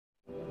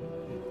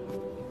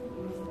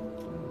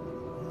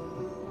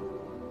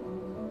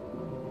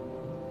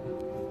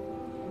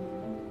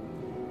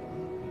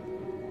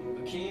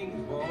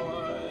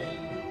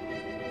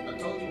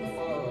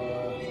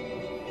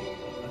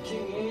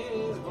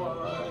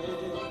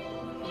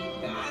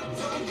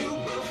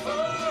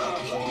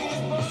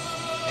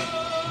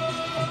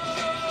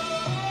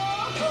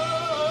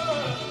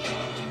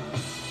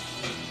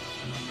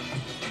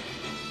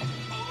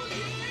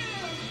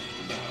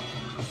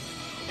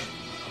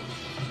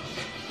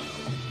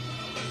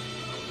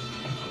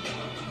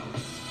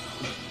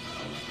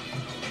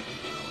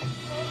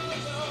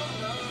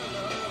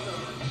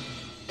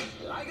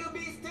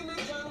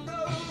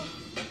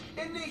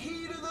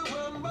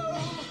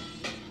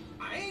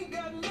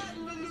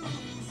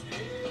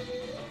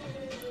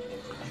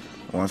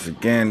Once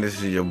again,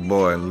 this is your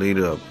boy,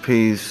 Leader of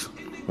Peace,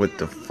 with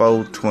the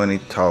 420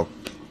 talk.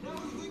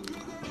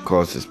 Of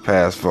course, it's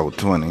past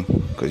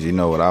 420, because you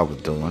know what I was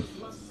doing.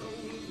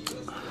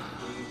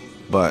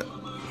 But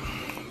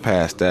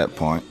past that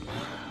point,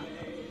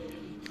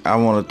 I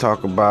want to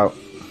talk about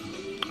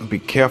be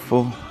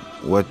careful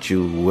what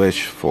you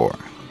wish for.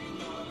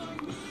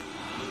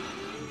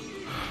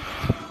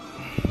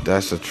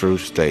 That's a true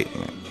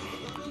statement.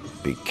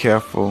 Be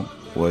careful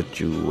what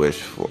you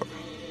wish for.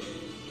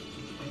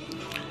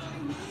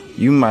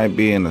 You might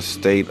be in a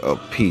state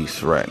of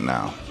peace right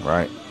now,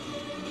 right?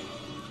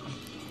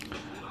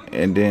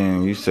 And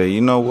then you say, you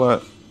know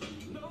what?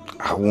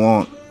 I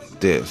want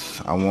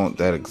this. I want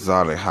that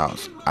exotic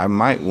house. I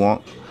might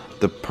want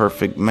the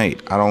perfect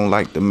mate. I don't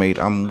like the mate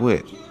I'm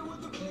with,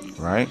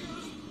 right?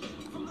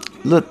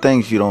 Little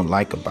things you don't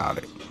like about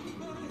it.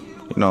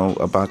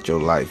 About your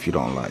life you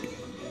don't like.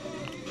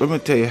 Let me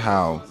tell you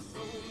how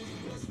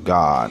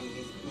God,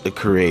 the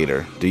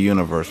creator, the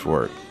universe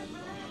works.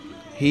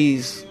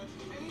 He's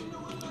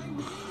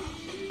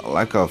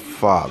like a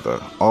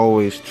father,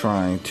 always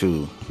trying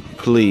to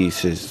please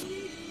his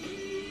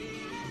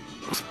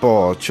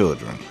spoiled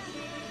children.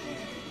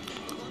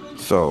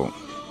 So,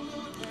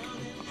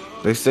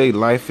 they say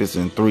life is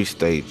in 3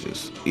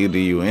 stages. Either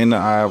you're in the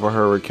eye of a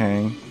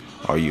hurricane,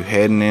 or you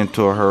heading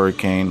into a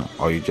hurricane,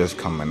 or you're just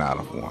coming out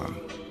of one.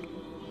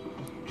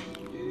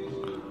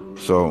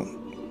 So,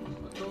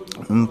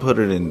 I'm going to put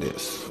it in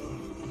this.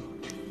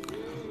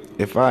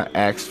 If I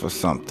ask for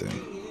something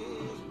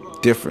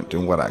different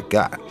than what I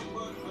got,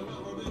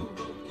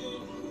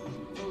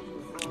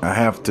 I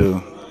have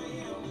to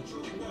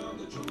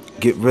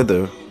get rid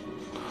of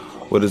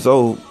what is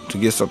old to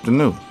get something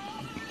new.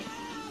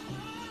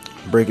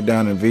 Break it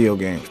down in video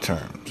games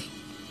terms.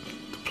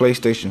 The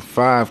PlayStation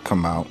 5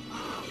 come out,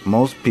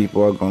 most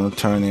people are going to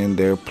turn in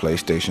their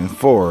PlayStation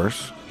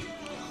 4s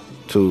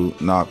to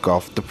knock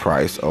off the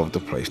price of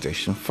the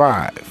PlayStation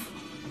 5.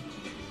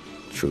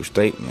 True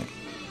statement.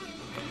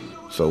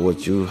 So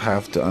what you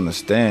have to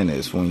understand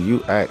is when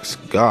you ask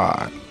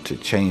God to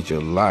change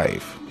your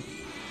life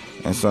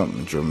and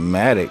something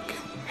dramatic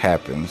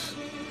happens,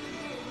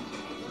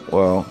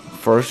 well,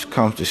 first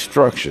comes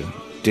destruction,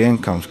 then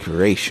comes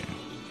creation.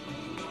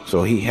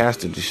 So he has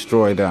to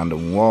destroy down the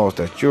walls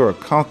that you're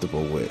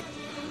comfortable with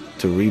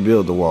to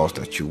rebuild the walls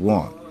that you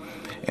want.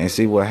 And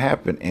see what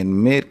happened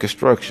in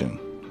mid-construction.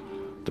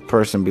 The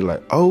person be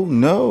like, oh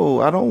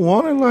no, I don't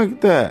want it like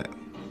that.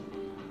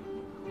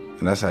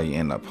 And that's how you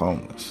end up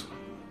homeless.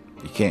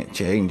 You can't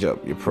change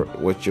up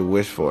what you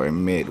wish for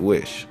in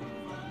mid-wish.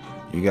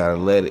 You gotta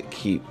let it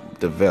keep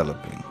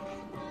developing.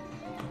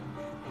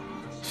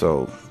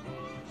 So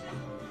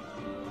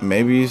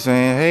maybe you're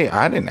saying, hey,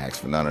 I didn't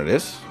ask for none of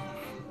this.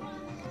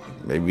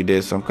 Maybe you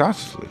did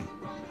subconsciously.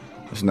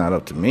 It's not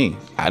up to me.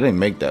 I didn't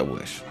make that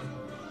wish.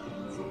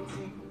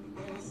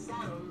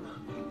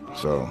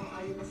 So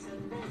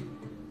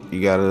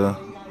you gotta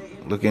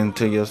look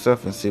into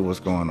yourself and see what's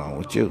going on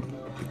with you.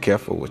 Be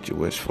careful what you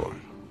wish for.